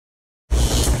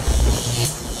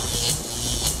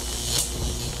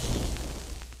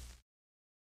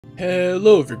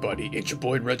Hello everybody, it's your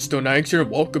boy Redstone Axe here, and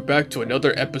welcome back to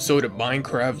another episode of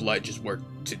Minecraft Legends, where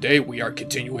today we are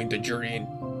continuing the journey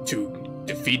into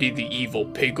defeating the evil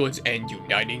piglins and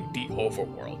uniting the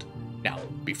overworld. Now,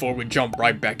 before we jump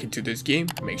right back into this game,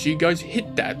 make sure you guys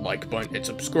hit that like button and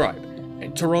subscribe,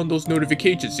 and turn on those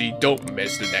notifications so you don't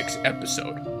miss the next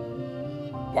episode.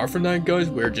 Apart from that guys,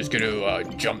 we're just gonna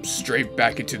jump straight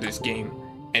back into this game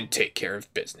and take care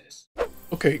of business.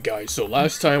 Okay guys, so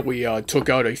last time we took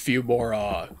out a few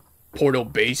more portal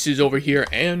bases over here,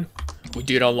 and we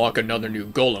did unlock another new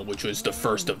golem, which was the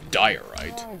first of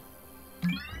diorite.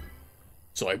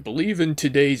 So I believe in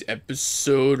today's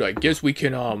episode, I guess we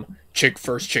can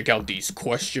check out these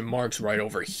question marks right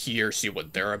over here, see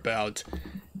what they're about,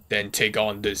 then take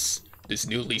on this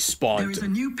newly spawned There is a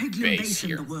new piglin base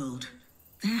here. in the world.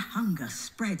 Their hunger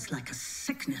spreads like a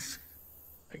sickness.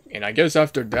 And I guess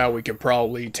after that, we can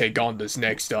probably take on this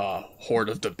next Horde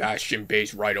of the Bastion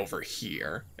base right over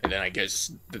here. And then I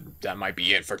guess that might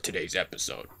be it for today's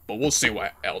episode. But we'll see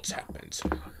what else happens.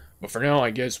 But for now,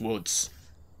 I guess we'll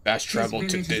fast travel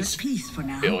to this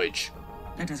village.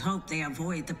 Let us hope they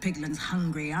avoid the piglins'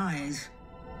 hungry eyes.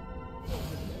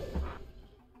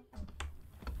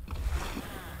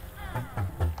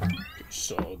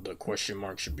 So the question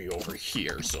mark should be over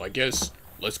here. So I guess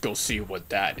let's go see what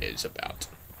that is about.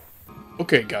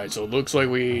 Okay guys, so it looks like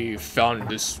we found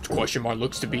this question mark.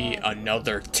 Looks to be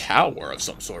another tower of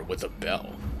some sort with a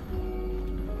bell.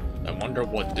 I wonder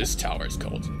what this tower is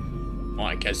called. Well,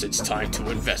 I guess it's time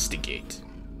to investigate.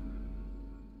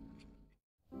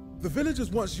 The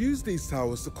villagers once used these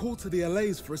towers to call to the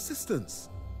LAs for assistance.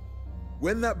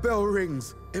 When that bell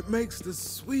rings, it makes the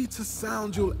sweetest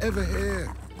sound you'll ever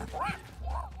hear.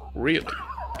 Really?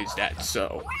 Is that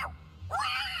so?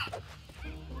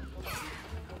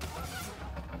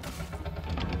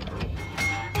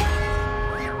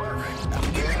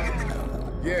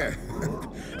 Yeah,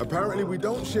 apparently we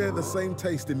don't share the same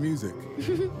taste in music.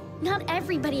 Not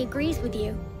everybody agrees with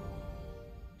you.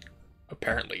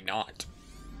 Apparently not.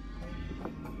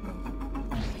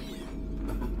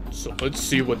 So let's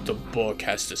see what the book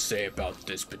has to say about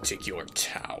this particular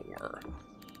tower.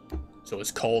 So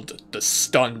it's called the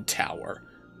Stun Tower.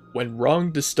 When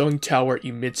rung, the Stun Tower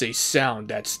emits a sound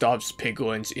that stops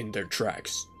piglins in their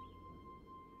tracks.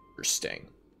 Interesting.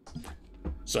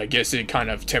 So I guess it kind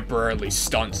of temporarily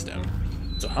stuns them.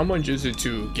 So how much is it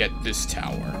to get this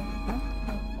tower?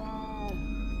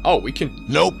 Oh, we can...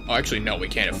 Nope. Oh, actually, no, we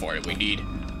can't afford it. We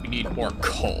need more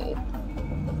coal.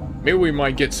 Maybe we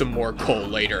might get some more coal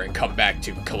later and come back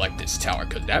to collect this tower,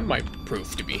 because that might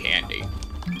prove to be handy.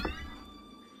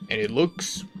 And it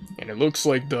looks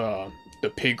like the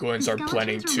piglins are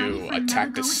planning to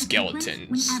attack the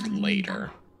skeletons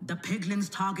later. The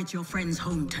piglins target your friend's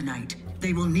home tonight.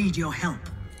 They will need your help.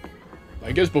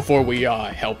 I guess before we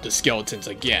help the skeletons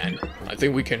again, I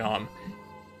think we can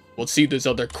we'll see this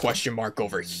other question mark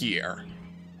over here.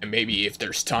 And maybe if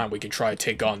there's time we can try to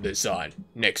take on this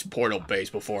next portal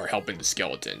base before helping the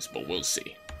skeletons, but we'll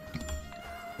see.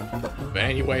 But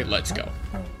anyway, let's go.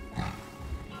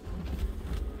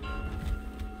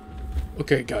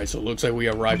 Okay guys, so it looks like we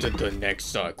arrived at the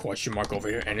next question mark over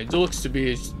here, and it looks to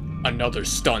be another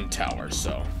stun tower,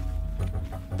 so...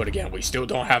 But again, we still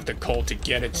don't have the coal to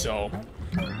get it, so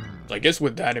I guess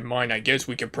with that in mind, I guess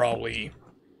we could probably...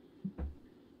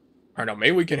 I don't know,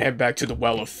 maybe we can head back to the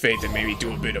Well of Faith and maybe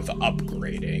do a bit of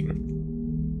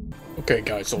upgrading. Okay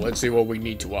guys, so let's see what we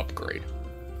need to upgrade.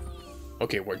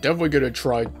 Okay, we're definitely gonna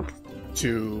try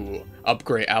to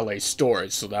upgrade alley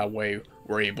storage, so that way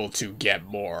we're able to get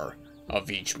more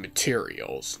of each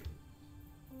materials.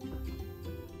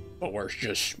 But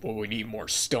we need more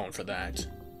stone for that.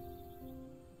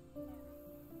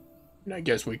 And I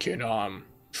guess we can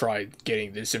try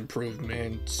getting this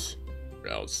improvement.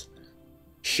 What else?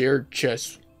 Shared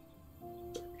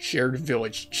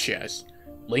village chest.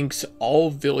 Links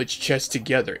all village chests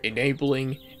together,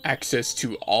 enabling access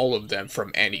to all of them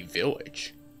from any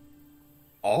village.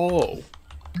 Oh.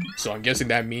 So I'm guessing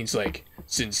that means, like,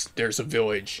 since there's a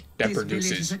village that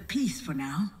produces at peace for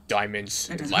now. diamonds,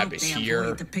 the lab is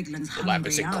here, the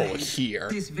lapis and coal here.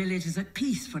 This village is at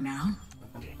peace for now.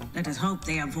 Let us hope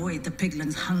they avoid the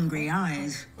piglins' hungry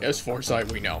eyes. As far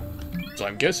as we know. So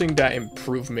I'm guessing that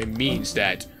improvement means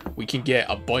that we can get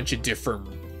a bunch of different...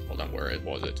 Hold on, where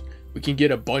was it? We can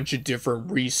get a bunch of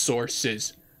different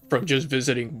resources from just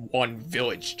visiting one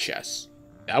village chest.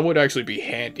 That would actually be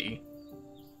handy.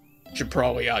 Should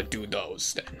probably do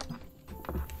those then.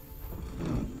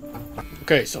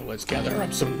 Okay, so let's gather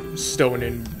up some stone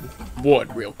and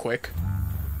wood real quick.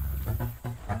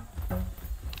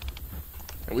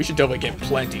 And we should definitely get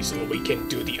plenty so that we can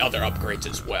do the other upgrades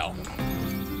as well.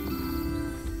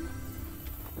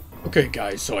 Okay,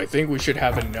 guys, so I think we should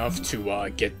have enough to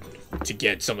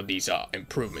get some of these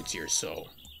improvements here. So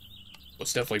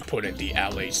let's definitely put in the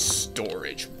alley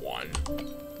storage one.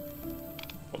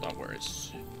 Hold on, where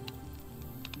is?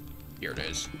 Here it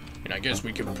is. And I guess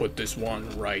we can put this one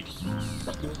right.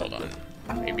 Hold on,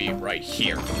 maybe right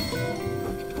here.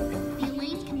 The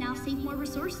Elaines can now save more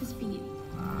resources for you.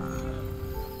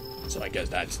 So I guess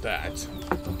that's that.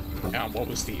 Now, what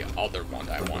was the other one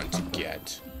that I wanted to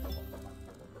get?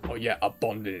 Oh yeah,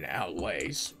 abundant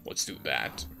outlays. Let's do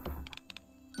that.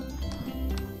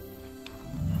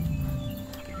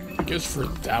 I guess for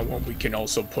that one we can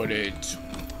also put it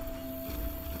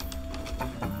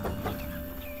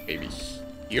maybe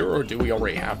here, or do we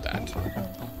already have that?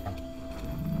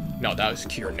 No, that was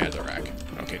Cure Netherrack.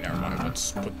 Okay, never mind.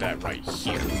 Let's put that right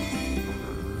here.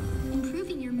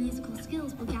 Improving your musical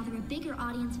skills will gather a bigger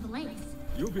audience of Elaines.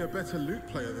 You'll be a better lute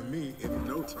player than me in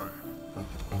no time.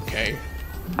 Okay.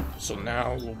 So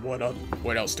now,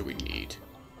 what else do we need?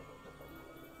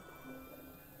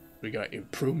 We got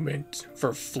improvement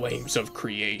for Flames of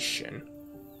Creation.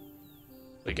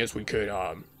 I guess we could,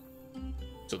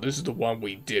 so this is the one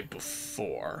we did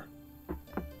before.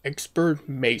 Expert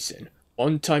Mason.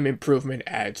 One-time improvement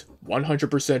adds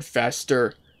 100%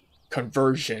 faster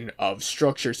conversion of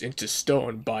structures into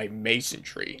stone by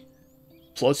masonry.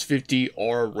 Plus 50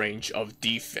 aura range of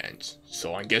defense.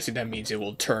 So I'm guessing that means it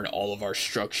will turn all of our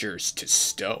structures to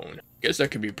stone. I guess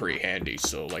that could be pretty handy,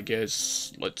 so I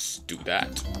guess let's do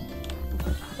that.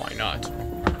 Why not?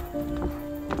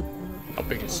 How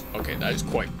big is... Okay, that is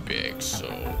quite big, so...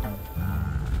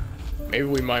 maybe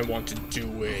we might want to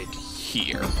do it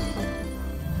here.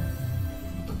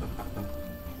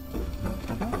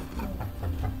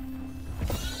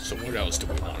 So what else do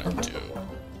we want to do?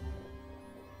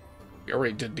 We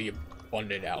already did the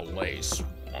abundant outlays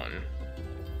one.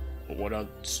 But what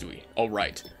else do we... oh,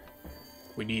 right.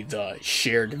 We need the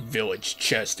shared village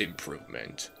chest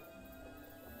improvement.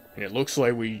 And it looks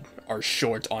like we are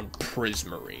short on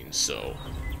prismarine, so...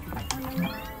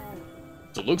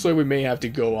 so it looks like we may have to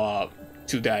go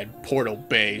to that portal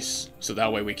base, so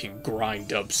that way we can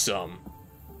grind up some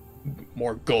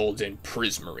more gold and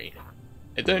prismarine.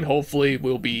 And then hopefully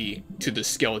we'll be to the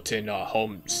skeleton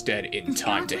homestead in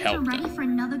time to help them. The skeletons are ready for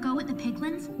another go at the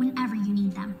Piglins whenever you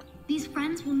need them. These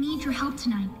friends will need your help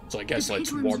tonight. So I guess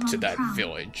let's warp to that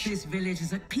village. This village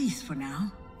is at peace for now.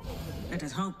 Let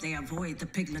us hope they avoid the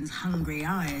Piglins' hungry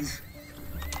eyes.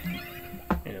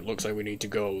 And it looks like we need to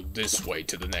go this way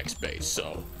to the next base,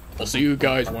 so I'll see you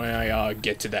guys when I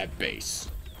get to that base.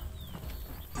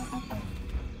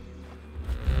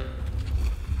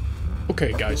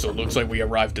 Okay guys, so it looks like we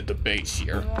arrived at the base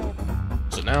here.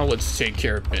 So now let's take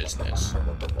care of business.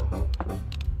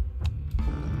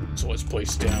 So let's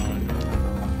place down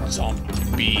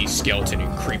zombie, skeleton,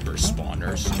 and creeper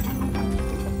spawners.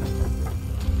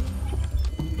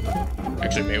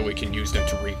 Actually, maybe we can use them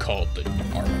to recall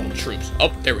our old troops.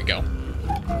 Oh, there we go.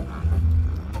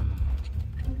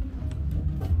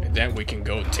 And then we can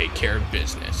go take care of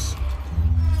business.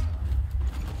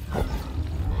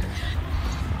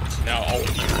 So now all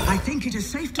of you I think it is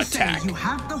safe to attack. say you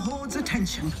have the Horde's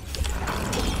attention.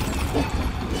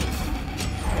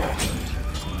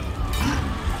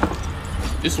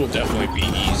 This will definitely be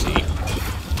easy.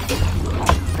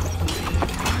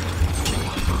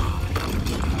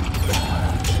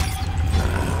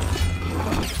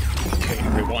 Okay,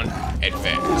 everyone,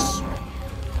 advance.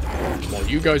 While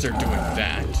you guys are doing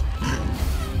that,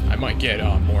 I might get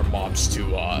more mobs to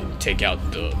take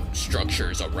out the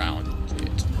structures around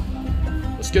it.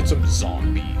 Let's get some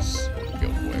zombies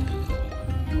real quick.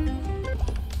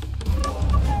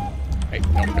 Hey,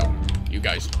 no. You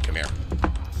guys, come here.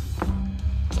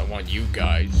 So I want you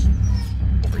guys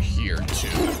over here to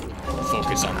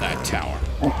focus on that tower.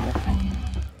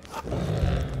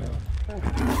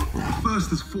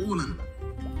 First has fallen.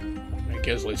 I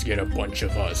guess let's get a bunch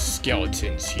of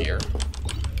skeletons here.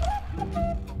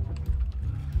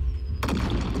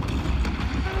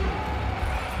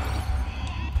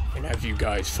 And have you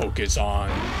guys focus on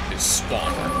this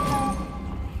spawner.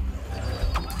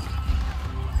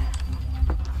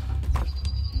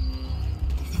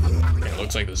 And it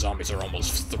looks like the zombies are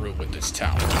almost through with this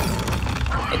tower.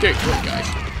 Okay, good guys.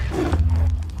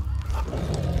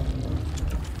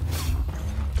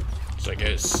 So I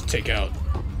guess take out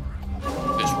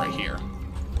this right here.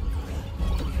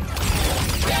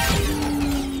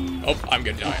 Oh, I'm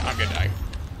gonna die.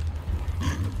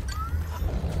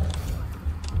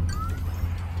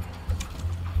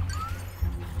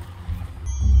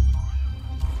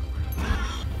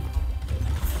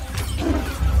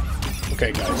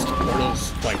 Okay, guys, the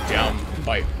portal's like down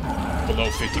by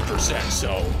below 50%,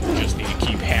 so we just need to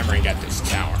keep hammering at this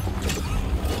tower.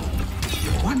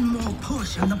 One more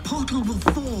push and the portal will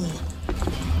fall.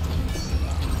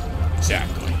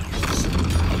 Exactly.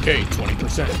 Okay,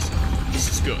 20%. This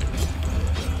is good.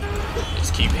 Let's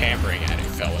keep hammering at it,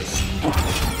 fellas.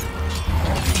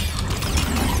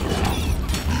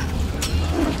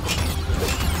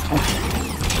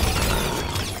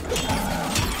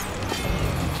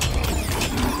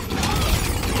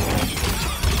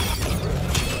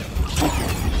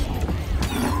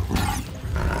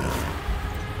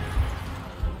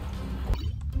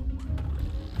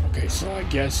 Okay, so I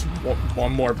guess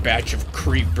one more batch of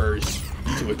creepers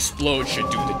to explode should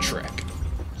do the trick.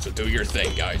 So do your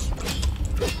thing, guys.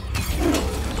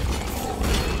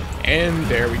 And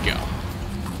there we go.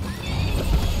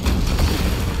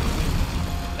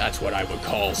 That's what I would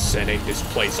call setting this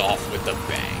place off with a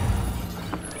bang.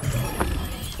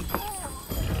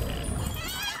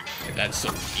 And that's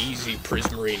some easy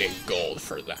prismarine and gold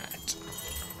for that.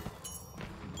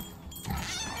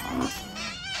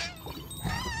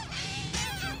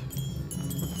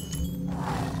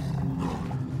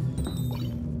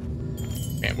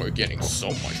 Man, we're getting so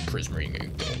much prismarine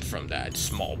and gold from that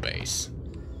small base.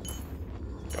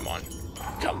 Come on,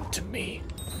 come to me.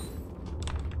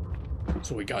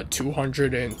 So we got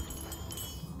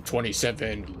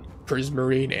 227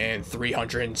 prismarine and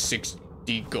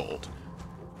 360 gold.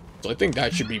 So I think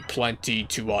that should be plenty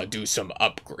to do some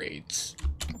upgrades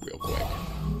real quick.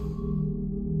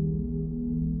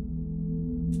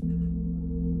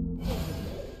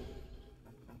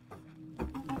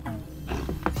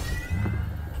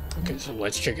 Okay, so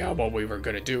let's check out what we were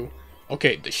gonna do.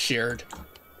 Okay, the shared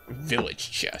village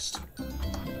chest.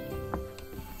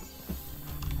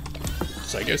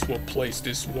 So I guess we'll place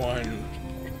this one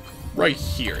right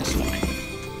here. It's fine.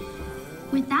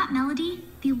 With that melody,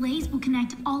 the Allays will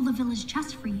connect all the village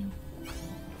chests for you.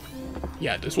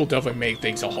 Yeah, this will definitely make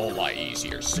things a whole lot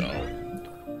easier, so...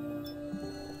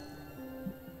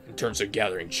 in terms of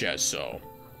gathering chests, so...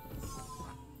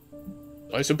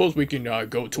 I suppose we can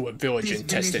go to a village and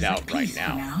test it out right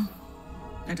now.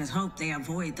 Let us hope they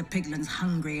avoid the Piglins'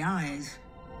 hungry eyes.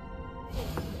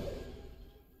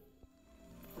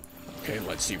 Okay,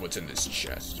 let's see what's in this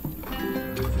chest.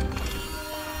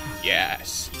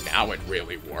 Yes, now it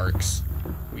really works.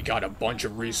 We got a bunch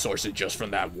of resources just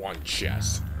from that one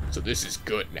chest. So this is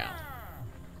good now.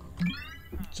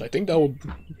 So I think that will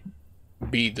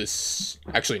be this...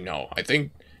 Actually, no. I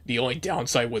think the only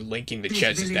downside with linking the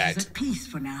chest is that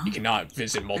you cannot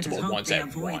visit multiple ones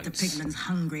at once the Piglins'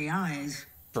 hungry eyes.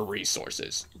 for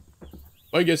resources.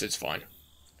 But I guess it's fine.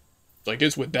 So I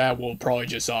guess with that, we'll probably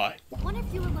just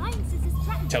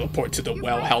teleport to the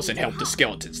well house and help the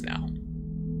skeletons now.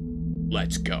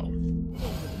 Let's go.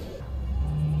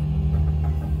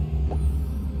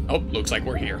 Oh, looks like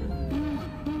we're here.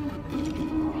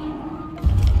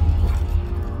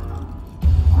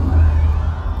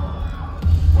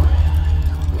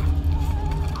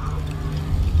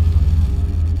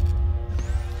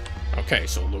 Okay,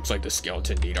 so it looks like the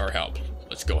skeleton need our help.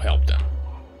 Let's go help them.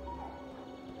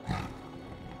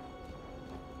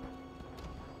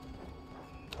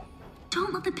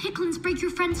 Don't let the Piglins break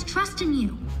your friend's trust in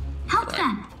you. Help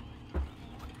them.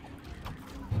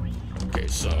 Okay,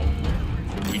 so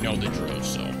we know the drill,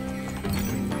 so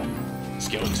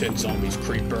skeletons, zombies,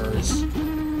 creepers,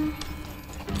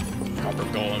 copper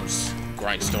golems,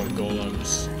 grindstone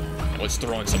golems. Let's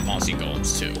throw in some mossy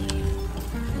golems too.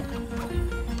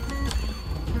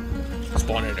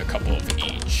 Spawn in a couple of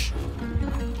each.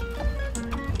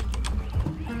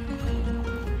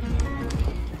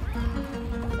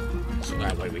 So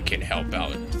that way we can help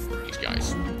out these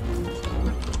guys.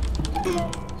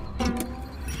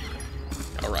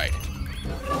 Alright.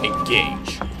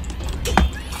 Engage.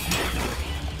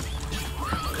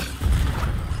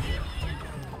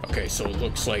 Okay, so it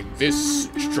looks like this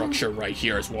structure right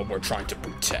here is what we're trying to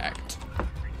protect.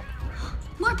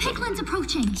 More Piglins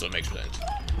approaching. So it makes sense.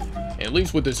 And at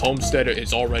least with this homestead,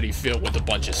 it's already filled with a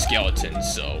bunch of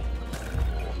skeletons, so...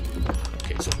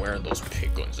 Okay, so where are those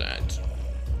Piglins at?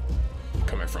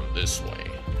 Coming from this way.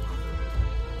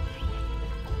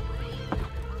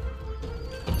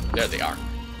 There they are.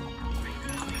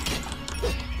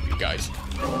 You guys,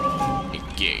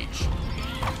 engage.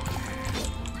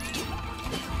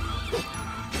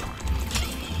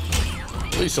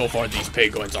 At least so far, these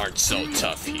Piglins aren't so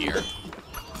tough here.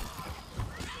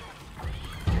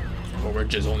 But we're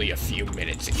just only a few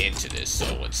minutes into this, so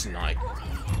let's not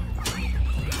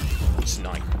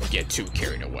get too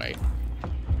carried away.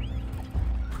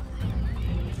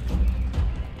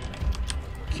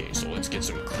 Okay, so let's get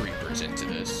some creepers into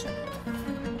this.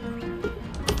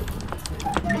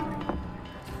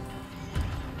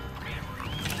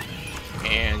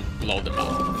 And blow them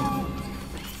up.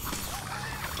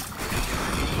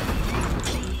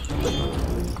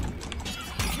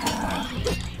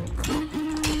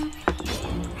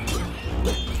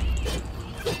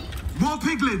 More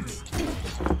piglins!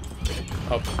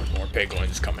 Oh, more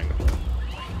piglins coming.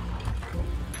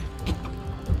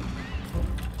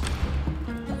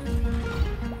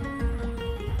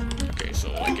 Okay,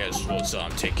 so I guess let's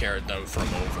take care of them from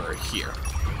over here.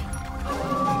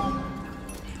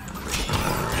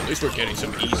 At least we're getting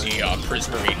some easy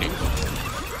prismarine.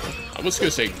 I was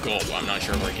gonna say gold, but I'm not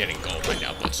sure we're getting gold right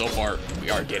now, but so far we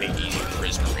are getting easy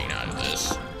prismarine out of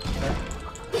this.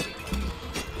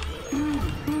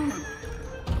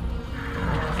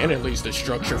 And at least the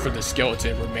structure for the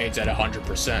skeleton remains at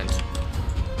 100%.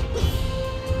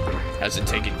 Hasn't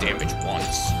taken damage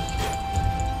once.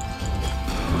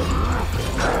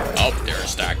 Oh,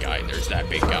 there's that guy. There's that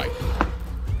big guy.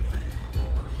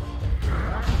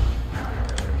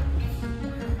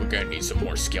 We're gonna need some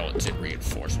more skeleton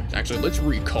reinforcements. Actually, let's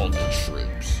recall the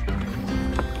troops.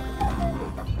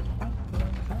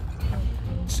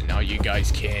 So now you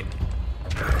guys can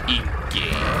engage.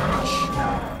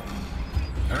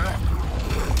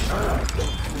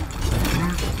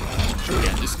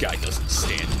 Yeah, this guy doesn't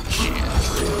stand a chance.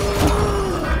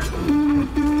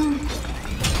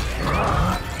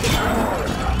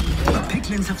 The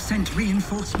Piglins have sent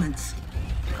reinforcements.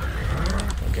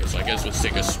 Okay, so I guess let's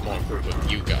take a small group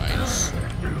of you guys.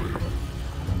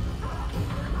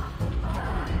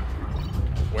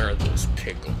 Where are those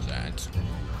piglins at?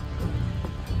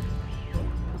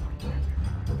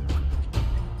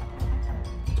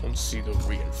 Don't see the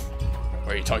reinforcements.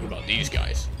 Or are you talking about these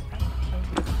guys?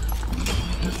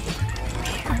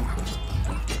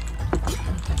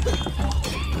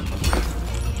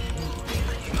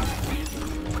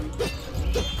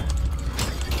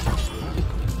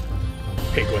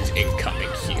 Piglins incoming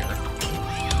here.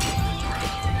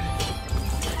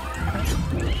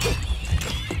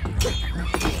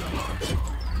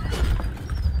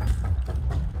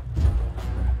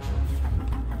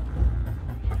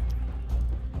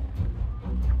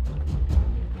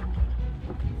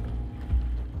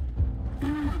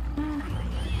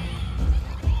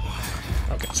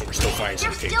 So we're still fighting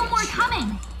some There's still more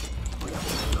coming.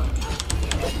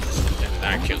 In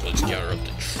that case, let's gather up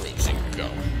the troops and go.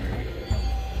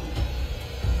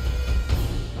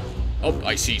 Oh,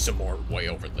 I see some more way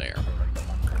over there.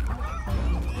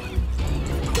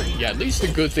 Yeah, at least the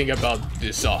good thing about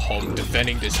this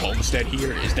defending this homestead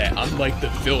here is that unlike the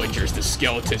villagers, the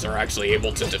skeletons are actually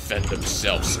able to defend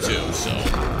themselves too, so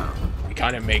it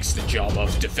kind of makes the job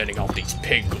of defending off these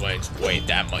piglins way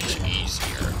that much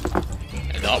easier.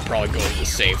 And I'll probably go the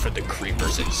same for the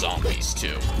creepers and zombies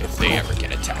too, if they ever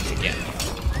get attacked again.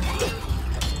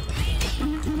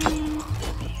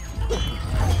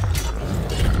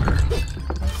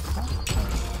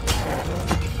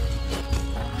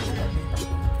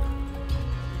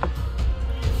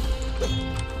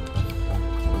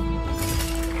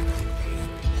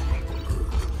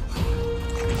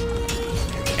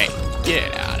 Hey,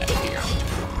 get out of here.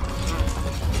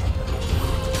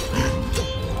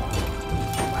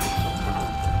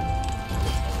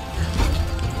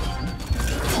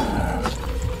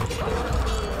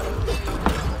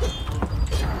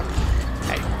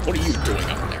 What are you doing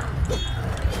up there?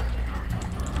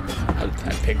 How did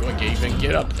that piglin even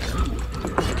get up there?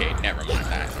 Okay, never mind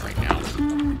that right now.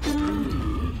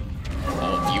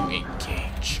 All of you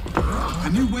engage. A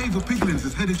new wave of piglins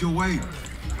is headed your way.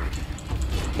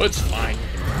 But it's fine.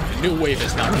 The new wave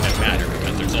is not gonna matter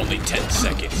because there's only 10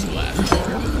 seconds left.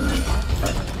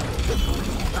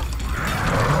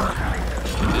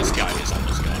 This guy is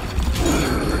almost gone.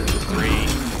 3,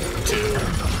 2,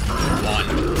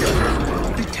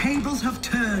 1. The tables have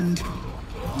turned.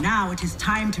 Now it is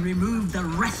time to remove the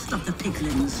rest of the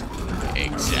piglins.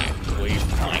 Exactly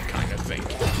my kind of thing.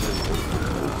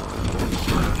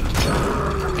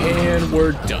 And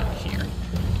we're done here.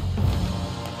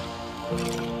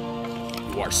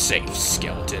 You are safe,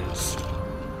 skeletons.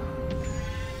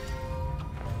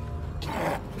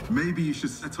 Maybe you should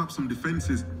set up some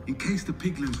defenses in case the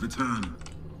piglins return.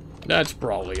 That's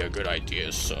probably a good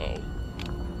idea, so...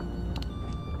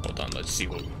 Hold on, let's see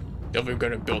what... Then we're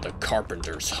gonna build a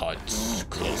carpenter's hut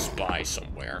close by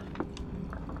somewhere.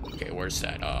 Okay, where's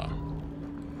that,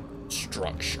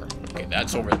 structure? Okay,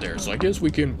 that's over there, so I guess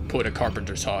we can put a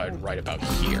carpenter's hut right about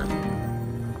here.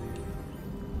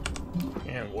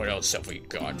 And what else have we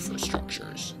got for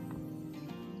structures?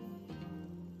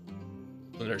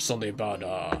 there's something about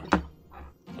a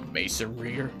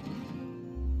masonry here.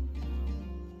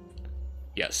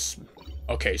 Yes.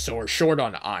 Okay, so we're short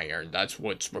on iron. That's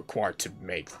what's required to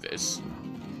make this.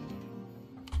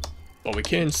 But we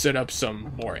can set up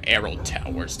some more arrow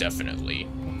towers, definitely.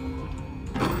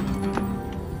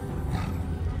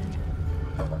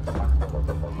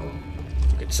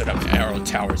 We can set up arrow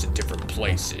towers in different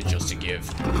places just to give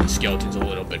skeletons a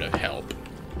little bit of help.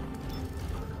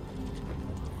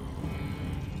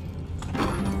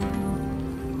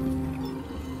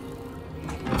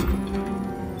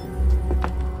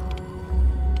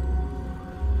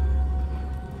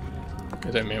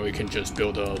 And then maybe we can just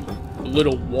build a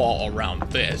little wall around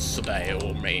this so that it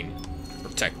will remain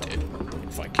protected.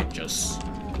 If I can just...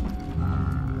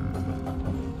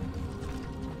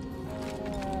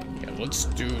 Yeah, let's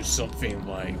do something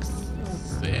like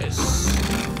this.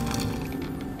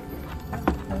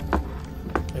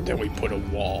 And then we put a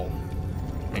wall,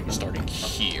 maybe starting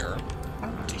here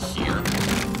to here.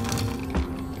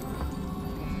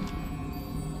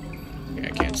 Yeah,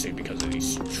 I can't see because of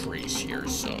these trees here,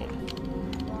 so...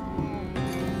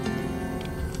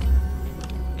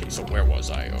 So where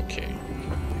was I? Okay.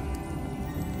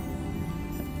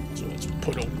 So let's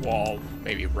put a wall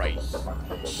maybe right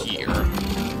here. And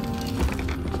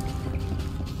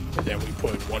then we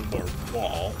put one more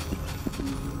wall.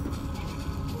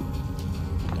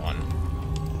 Hold on.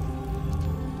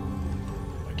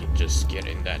 I can just get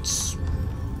in that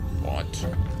spot.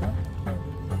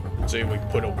 So we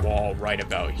put a wall right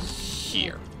about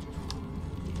here.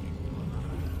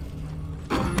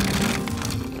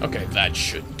 Okay, that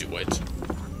should do it.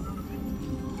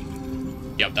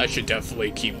 Yep, that should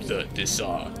definitely keep this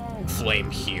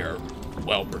flame here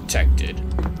well protected.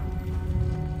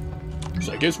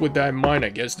 So I guess with that in mind, I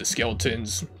guess the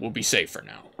skeletons will be safe for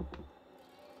now.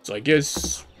 So I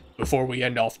guess before we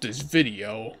end off this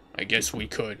video, I guess we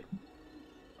could...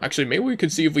 Actually, maybe we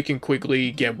could see if we can quickly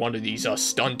get one of these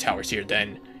stun towers here,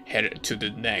 then head to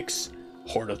the next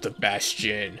Horde of the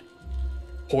Bastion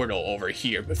portal over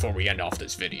here before we end off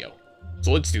this video.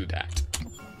 So let's do that.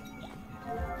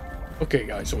 Okay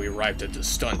guys, so we arrived at the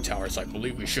stun tower, so I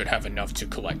believe we should have enough to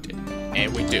collect it.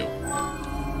 And we do.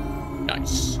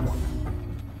 Nice.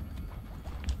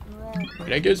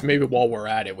 And I guess maybe while we're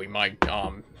at it, we might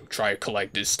try to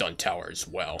collect this stun tower as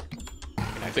well.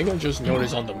 And I think I just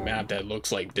noticed on the map that it looks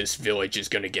like this village is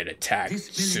gonna get attacked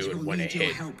soon when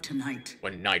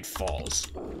when night falls.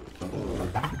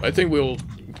 But I think we'll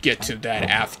get to that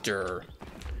after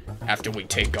we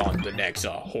take on the next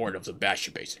Horde of the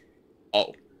Bastion base.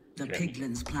 Oh. The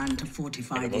Piglins plan to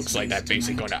fortify it looks like that base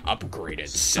is going to upgrade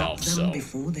itself, so...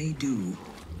 before they do.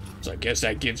 So I guess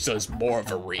that gives us more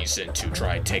of a reason to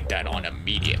try and take that on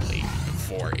immediately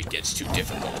before it gets too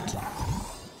difficult.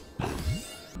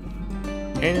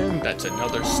 And that's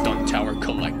another stun tower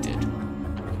collected.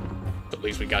 At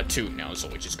least we got 2 now, so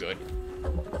which is good.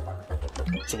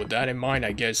 So with that in mind,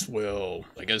 I guess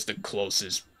the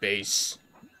closest base,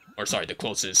 or sorry, the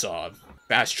closest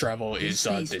fast travel is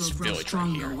this village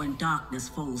right here. When darkness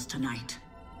falls tonight.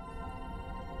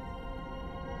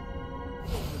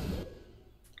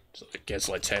 So I guess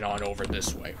let's head on over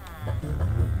this way.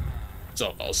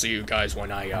 So I'll see you guys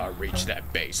when I reach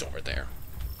that base over there.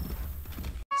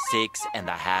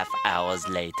 6.5 hours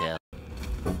later.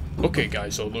 Okay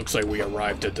guys, so it looks like we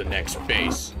arrived at the next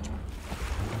base.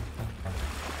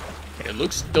 And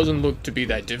it doesn't look to be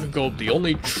that difficult. The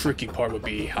only tricky part would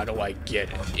be how do I get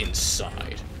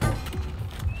inside.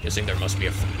 Guessing there must be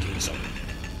a freaking zone.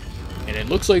 And it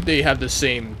looks like they have the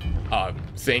same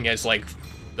thing as like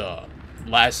the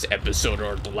last episode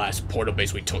or the last portal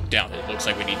base we took down. It looks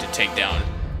like we need to take down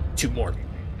 2 more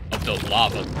of the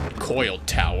lava coil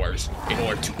towers in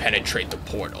order to penetrate the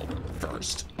portal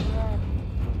first.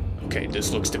 Okay,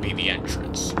 this looks to be the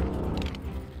entrance.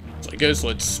 So I guess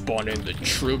let's spawn in the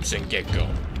troops and get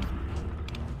going.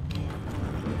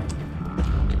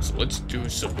 Okay, so let's do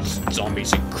some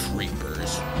zombies and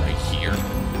creepers right here.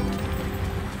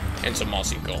 And some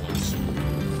mossy golems.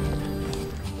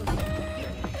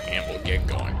 And we'll get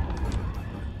going.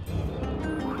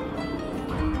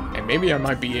 And maybe I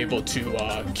might be able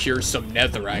to cure some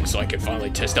netherrack so I can finally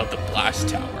test out the blast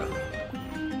tower.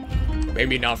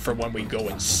 Maybe not for when we go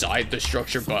inside the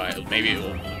structure, but maybe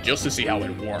just to see how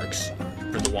it works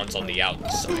for the ones on the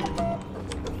outside.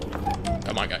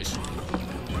 Come on, guys.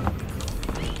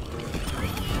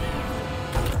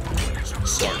 So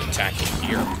start attacking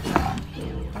here.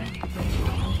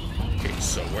 Okay,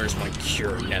 so where's my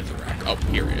cure netherrack? Oh,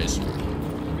 here it is.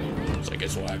 So I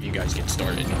guess we'll have you guys get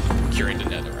started curing the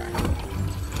netherrack.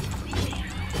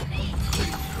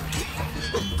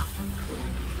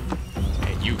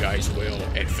 guys will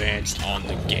advance on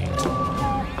the gate.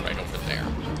 Right over there.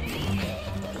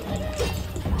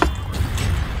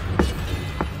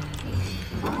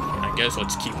 I guess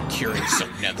let's keep curing some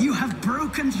nether. You have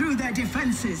broken through their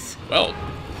defenses. Well,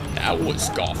 that was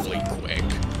awfully quick.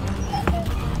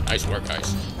 Nice work,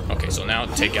 guys. Okay, so now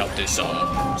take out this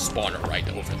spawner right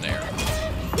over there.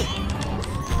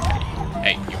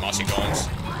 Hey, you mossy golems.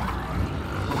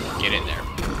 Get in there.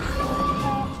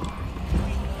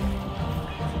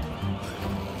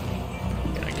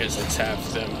 And I guess let's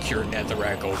have them cure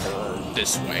netherrack over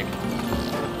this way.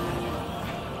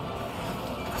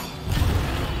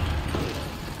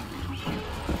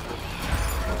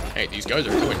 Hey, these guys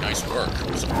are doing nice work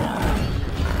so far.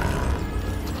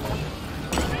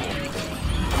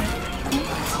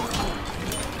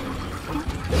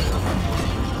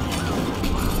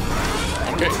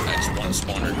 Okay, that's one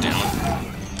spawner down.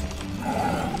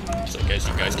 So I guess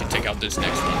you guys can take out this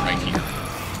next one right here.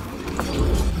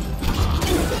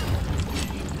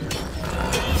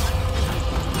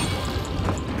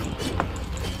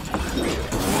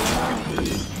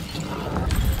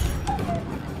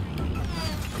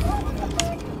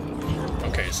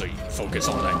 Okay, so you focus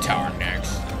on that tower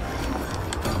next.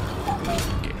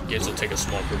 Okay, I guess I'll take a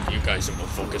small group of you guys and we'll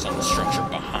focus on the structure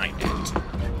behind it.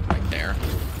 Right there.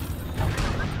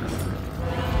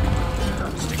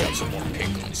 Got some more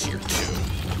piglins here too.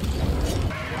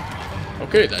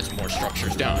 Okay, that's more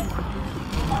structures down.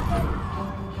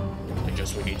 And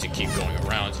just we need to keep going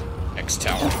around. Next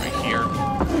tower right here.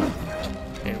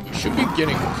 And we should be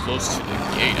getting close to the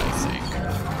gate, I think.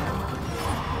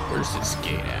 Where's this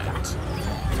gate at?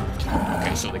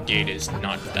 Okay, so the gate is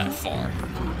not that far.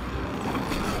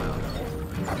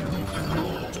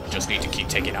 So we just need to keep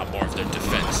taking out more of their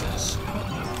defenses.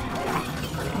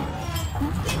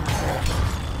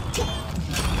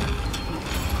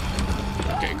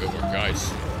 Okay, good work, guys.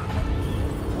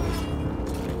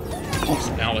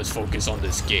 So now let's focus on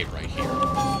this gate right here.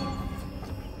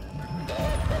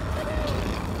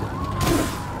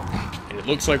 And it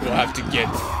looks like we'll have to get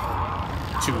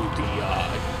to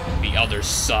the other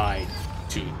side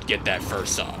to get that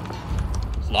first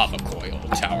lava coil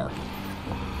tower.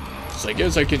 So I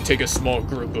guess I can take a small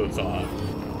group of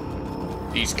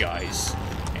these guys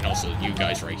and also you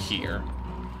guys right here.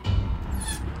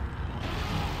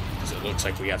 It looks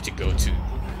like we have to go to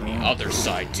the other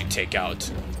side to take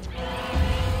out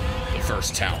the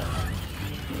first tower.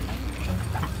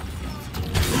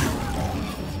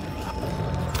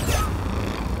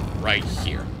 Right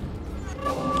here.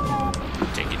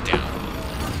 Take it down.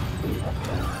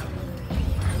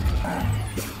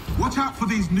 Watch out for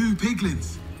these new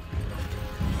piglins.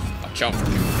 Watch out for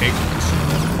new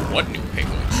piglins. What new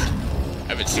piglins? I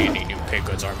haven't seen any new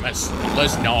piglins. Our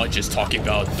less knowledge is talking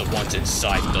about the ones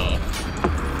inside the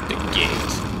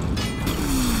gate.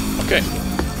 Okay,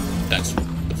 that's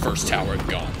the first tower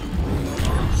gone.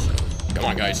 So, come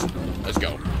on, guys, let's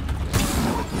go.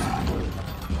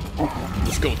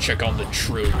 Let's go check on the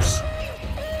troops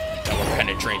that will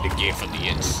penetrate the gate from the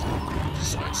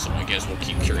inside. So I guess we'll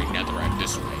keep curing netherrack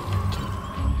this way.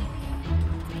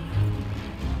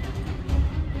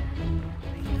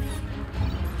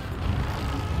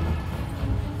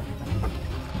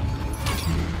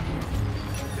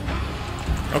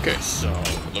 Okay, so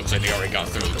it looks like they already got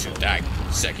through to that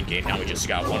second gate. Now we just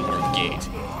got one more gate.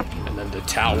 And then the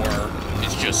tower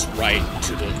is just right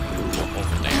to the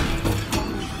over there.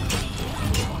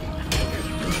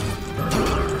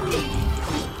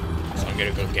 So I'm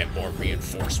gonna go get more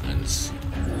reinforcements.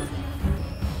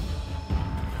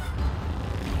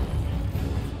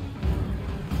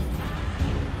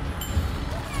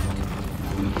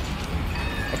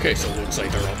 Okay, so it looks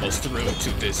like they're almost through to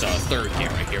this third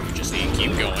gate right here. We just need to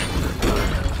keep going.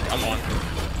 Come on.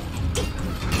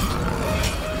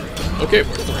 Okay,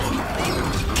 we're through.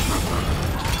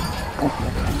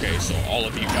 Okay, so all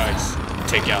of you guys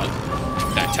take out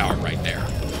that tower right there.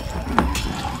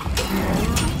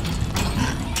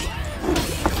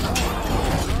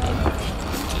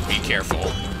 Just be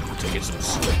careful. Taking some...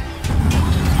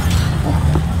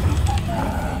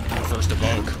 First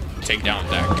evoke. Take down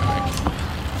that guy.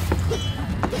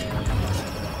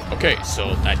 Okay,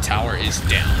 so that tower is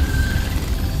down,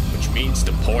 which means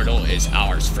the portal is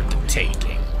ours for the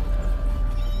taking.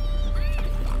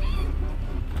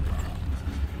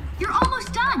 You're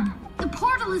almost done. The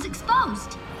portal is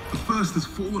exposed. The first has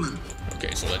fallen.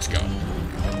 Okay, so let's go.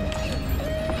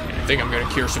 And I think I'm gonna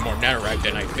cure some more netherrack,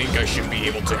 then I think I should be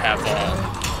able to have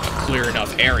a clear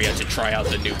enough area to try out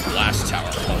the new blast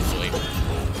tower, hopefully.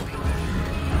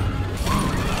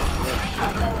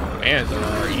 And there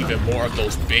are even more of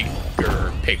those bigger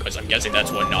piglins. I'm guessing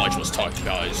that's what Nodge was talking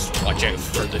about, is watch out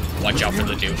for the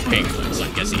new piglins.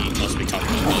 I'm guessing he must be talking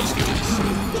about those guys.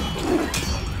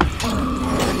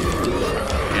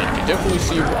 And I can definitely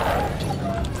see why.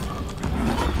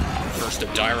 First the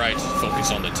diorite,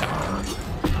 focus on the tower.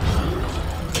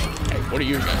 Hey, what are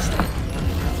you guys doing?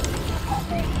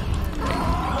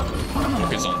 Hey,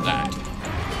 focus on that.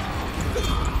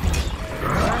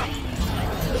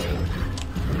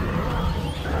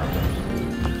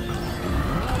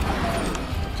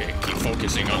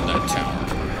 Focusing on that tower.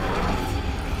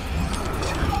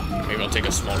 Maybe I'll take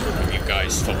a small group of you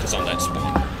guys, focus on that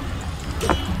spawn.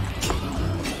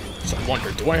 So I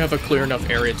wonder, do I have a clear enough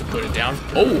area to put it down?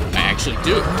 Oh, I actually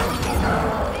do.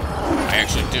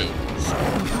 So,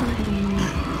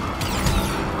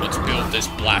 let's build this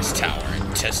blast tower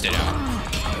and test it out.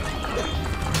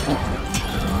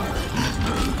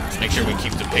 Let's make sure we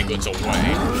keep the piglins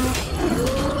away.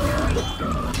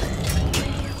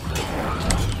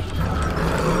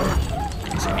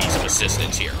 I need some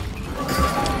assistance here.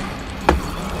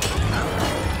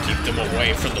 Keep them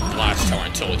away from the blast tower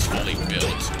until it's fully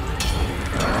built.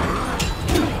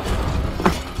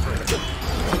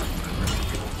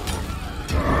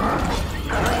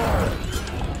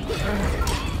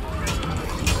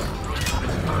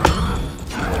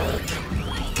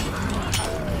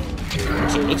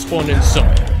 So let's spawn in some.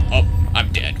 Oh,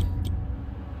 I'm dead.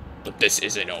 But this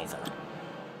isn't over.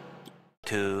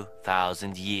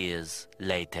 2,000 years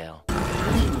later.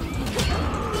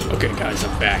 Okay guys,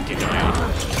 I'm back, and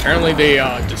apparently they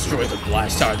destroyed the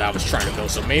blast tower that I was trying to build,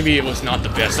 so maybe it was not the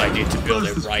best idea to build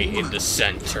it right in the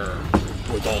center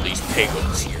with all these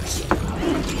piglins here, so.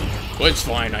 But it's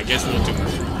fine, I guess we'll do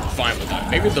fine with that.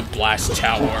 Maybe the blast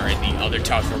tower and the other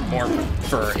towers were more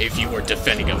for if you were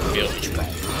defending a village,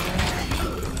 probably.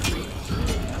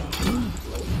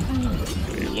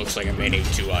 Looks like I may need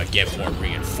to get more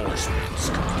reinforcements.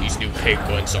 These new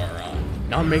piglins are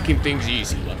not making things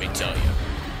easy, let me tell you.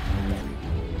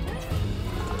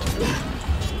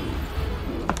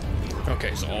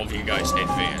 Okay, so all of you guys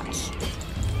advance.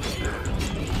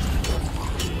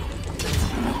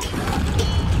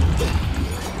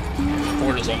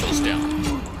 Portal's almost down.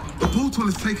 The portal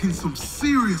is taking some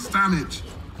serious damage.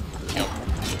 Yep,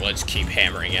 so let's keep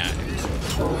hammering at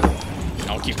it.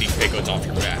 I'll keep these piglins off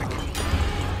your back.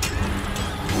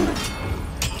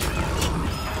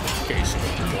 Okay, so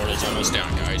the portal's almost down,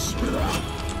 guys.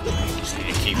 Just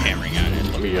need to keep hammering at it.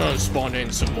 Let me spawn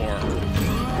in some more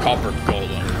copper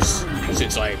golems,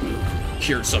 since I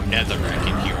cured some netherrack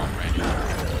in here already.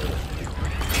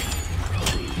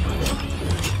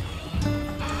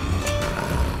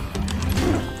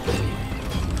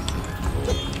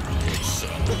 Okay, so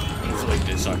hopefully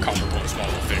this copper golem spawn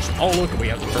will finish him. Oh, look, we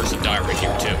have the first diorite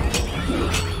here too.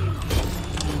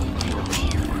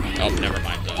 Oh, never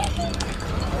mind.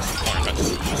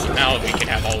 So now we can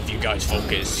have all of you guys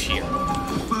focus here.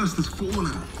 First is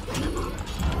fallen.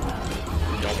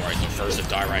 Don't worry, the first of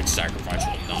diorite sacrifice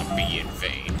will not be in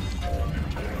vain.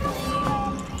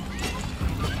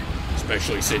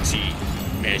 Especially since he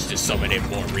managed to summon in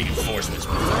more reinforcements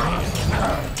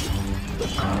beforehand.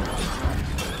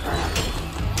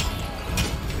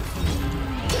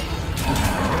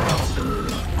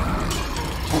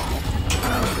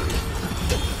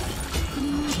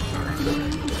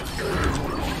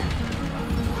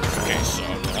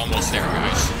 Almost there,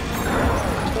 guys.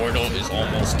 Portal is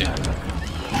almost dead.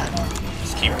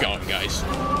 Just keep going, guys.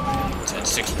 It's at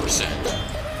 6%.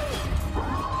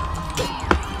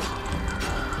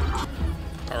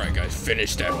 Alright, guys,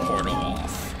 finish that portal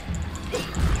off.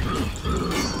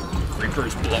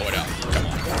 Reapers, blow it up. Come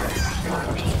on.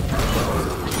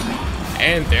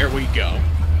 And there we go.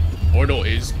 Portal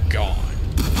is gone.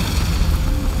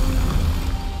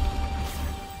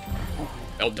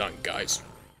 Well done, guys.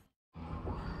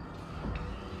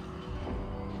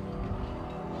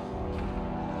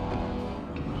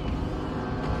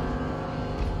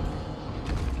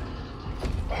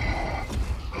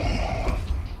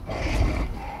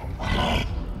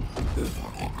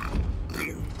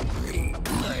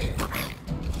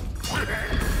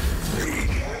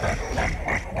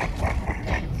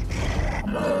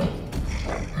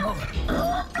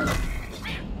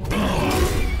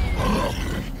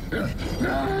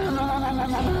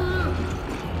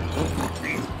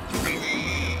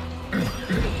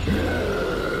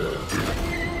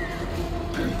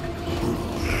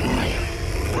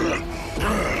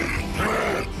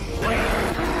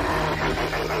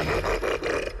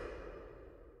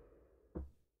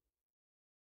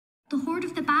 The horde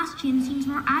of the Bastion seems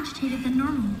more agitated than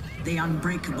normal. The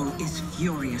Unbreakable is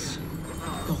furious.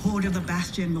 The Horde of the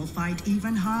Bastion will fight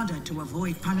even harder to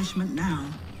avoid punishment now.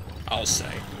 I'll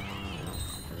say.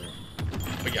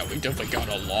 But yeah, we definitely got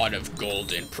a lot of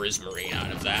gold and prismarine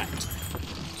out of that.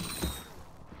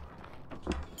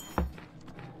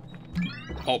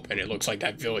 Oh, and it looks like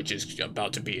that village is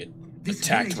about to be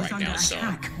attacked right now, so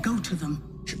go to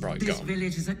them. Should probably This go.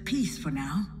 village is at peace for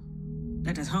now.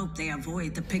 Let us hope they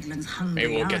avoid the Piglins' hungry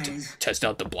Maybe we'll eyes. get to test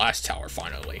out the blast tower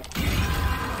finally.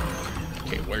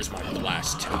 Okay, where's my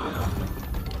blast tower?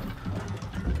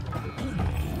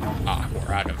 Ah,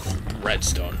 we're out of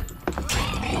redstone.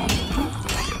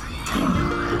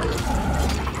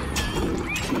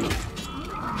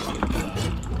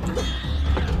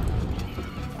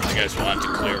 I guess we'll have to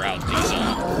clear out these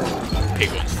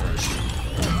piglins first.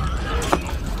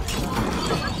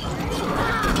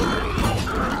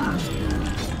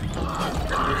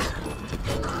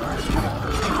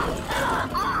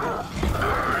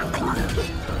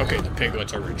 Okay, the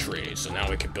piglins are retreating, so now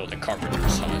we can build a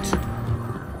carpenter's hut.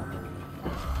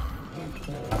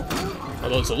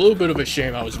 Although it's a little bit of a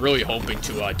shame, I was really hoping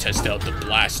to test out the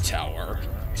blast tower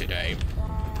today.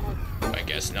 I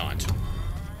guess not.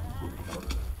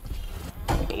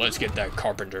 But let's get that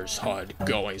carpenter's hut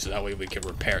going so that way we can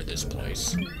repair this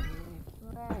place. And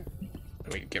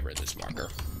we can get rid of this marker.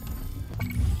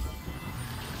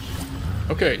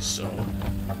 Okay, so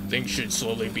things should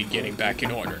slowly be getting back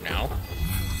in order now.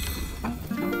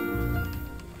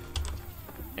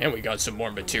 And we got some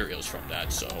more materials from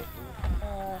that, so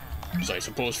I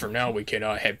suppose for now we can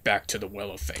head back to the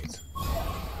Well of Faith.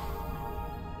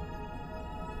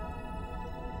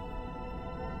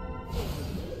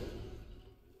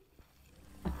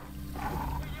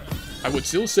 I would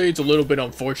still say it's a little bit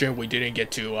unfortunate we didn't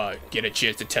get to get a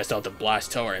chance to test out the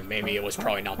blast tower, and maybe it was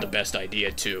probably not the best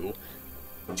idea to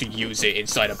use it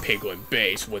inside a piglin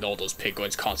base with all those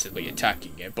piglins constantly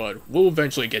attacking it, but we'll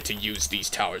eventually get to use these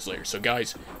towers later. So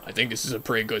guys, I think this is a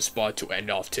pretty good spot to end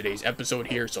off today's episode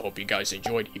here, so hope you guys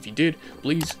enjoyed. If you did,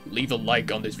 please leave a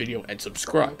like on this video and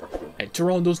subscribe, and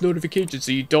turn on those notifications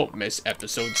so you don't miss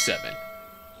episode 7.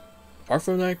 Apart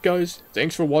from that guys,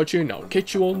 thanks for watching, and I'll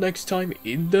catch you all next time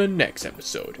in the next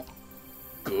episode.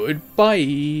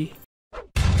 Goodbye!